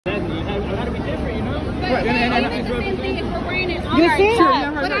You see?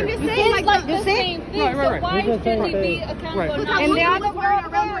 But I'm just saying, like, the same thing. Right. Why should he be accountable? And the other word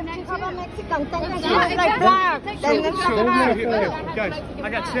around Mexican, like black. Guys, I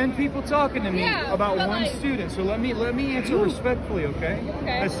got 10 people talking to me about one student, so let me answer respectfully, okay?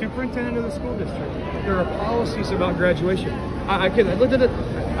 As superintendent of the school district, there are policies about graduation. I looked at it.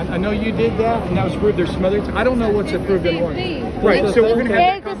 I know you did that, and that was approved. There's some other. I don't know what's approved and what. Right. So we're gonna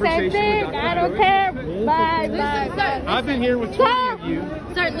have that conversation. I don't care. Bye. I've been here with 20 of you.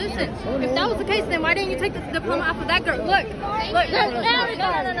 Sir, listen. If that was the case, then why didn't you take the diploma off of that girl? Look.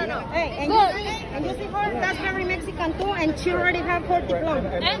 No. Hey, and you see her? That's very Mexican too, and she already have her diploma.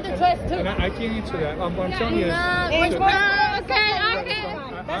 And the dress too. And I can't answer that. I'm telling you. Okay.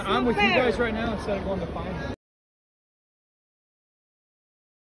 I'm with you guys right now instead of going to find them.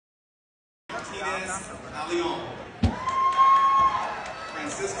 Leon.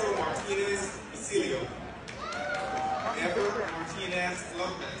 Francisco Martinez Basilio. Ever Martinez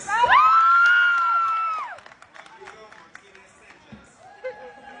Lopez. Rodrigo Martinez Sanchez.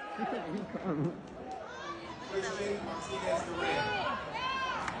 Christian Martinez Duran.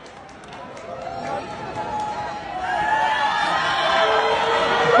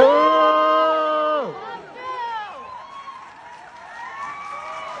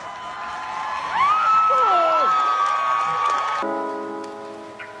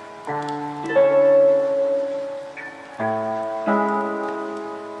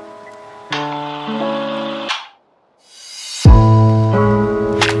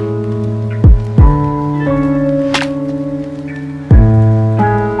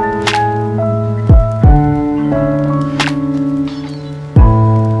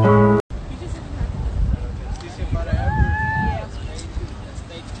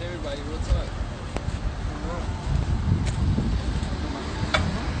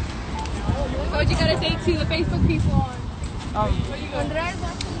 What you gotta say to the Facebook people on?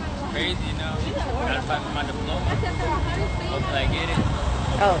 Crazy, you know. Gotta fight for my diploma. Hopefully I get it.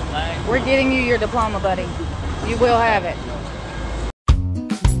 Oh, we're getting you your diploma, buddy. You will have it.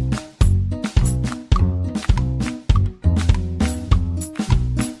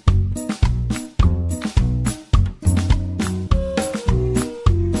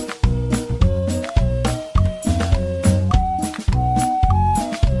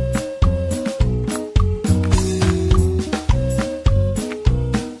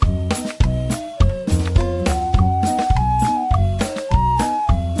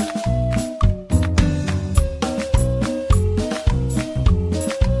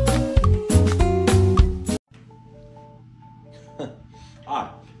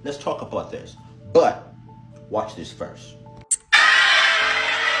 Alright, let's talk about this. But watch this first.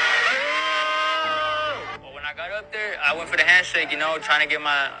 Well, when I got up there, I went for the handshake, you know, trying to get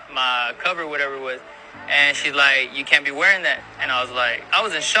my cover, whatever it was. And she's like, you can't be wearing that. And I was like, I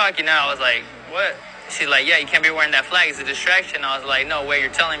was in shock, you know. I was like, what? She's like, yeah, you can't be wearing that flag. It's a distraction. I was like, no way, you're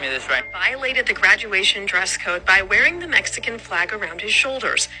telling me this right. Violated the graduation dress code by wearing the Mexican flag around his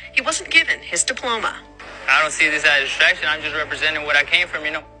shoulders. He wasn't given his diploma. I don't see this as a distraction. I'm just representing what I came from,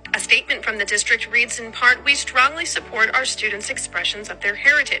 you know. A statement from the district reads in part, we strongly support our students' expressions of their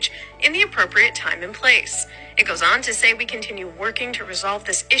heritage in the appropriate time and place. It goes on to say we continue working to resolve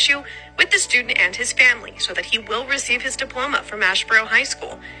this issue with the student and his family so that he will receive his diploma from Asheboro High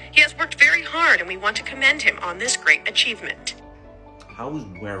School. He has worked very hard and we want to commend him on this great achievement. How is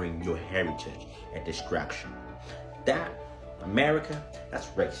wearing your heritage a distraction? That, America, that's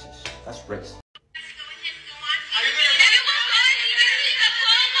racist. That's racist.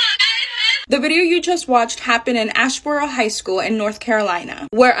 The video you just watched happened in Asheboro High School in North Carolina,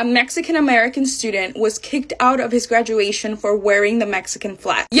 where a Mexican-American student was kicked out of his graduation for wearing the Mexican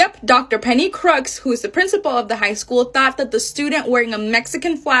flag. Yep, Dr. Penny Crooks, who is the principal of the high school, thought that the student wearing a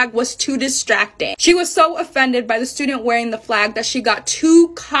Mexican flag was too distracting. She was so offended by the student wearing the flag that she got 2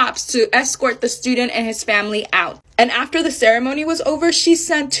 cops to escort the student and his family out. And after the ceremony was over, she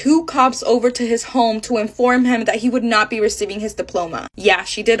sent 2 cops over to his home to inform him that he would not be receiving his diploma. Yeah,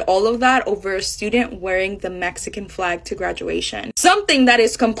 she did all of that over a student wearing the Mexican flag to graduation. Something that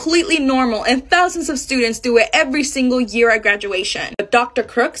is completely normal and thousands of students do it every single year at graduation. But Dr.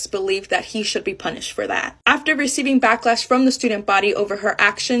 Crooks believed that he should be punished for that. After receiving backlash from the student body over her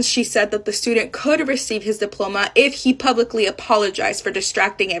actions, she said that the student could receive his diploma if he publicly apologized for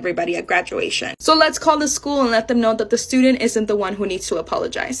distracting everybody at graduation. So let's call the school and let them know that the student isn't the one who needs to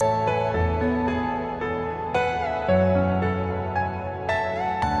apologize.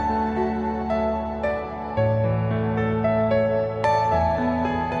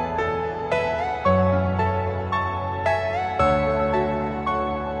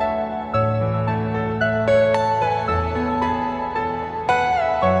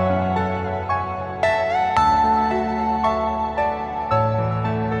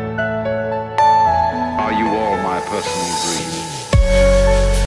 personal dream.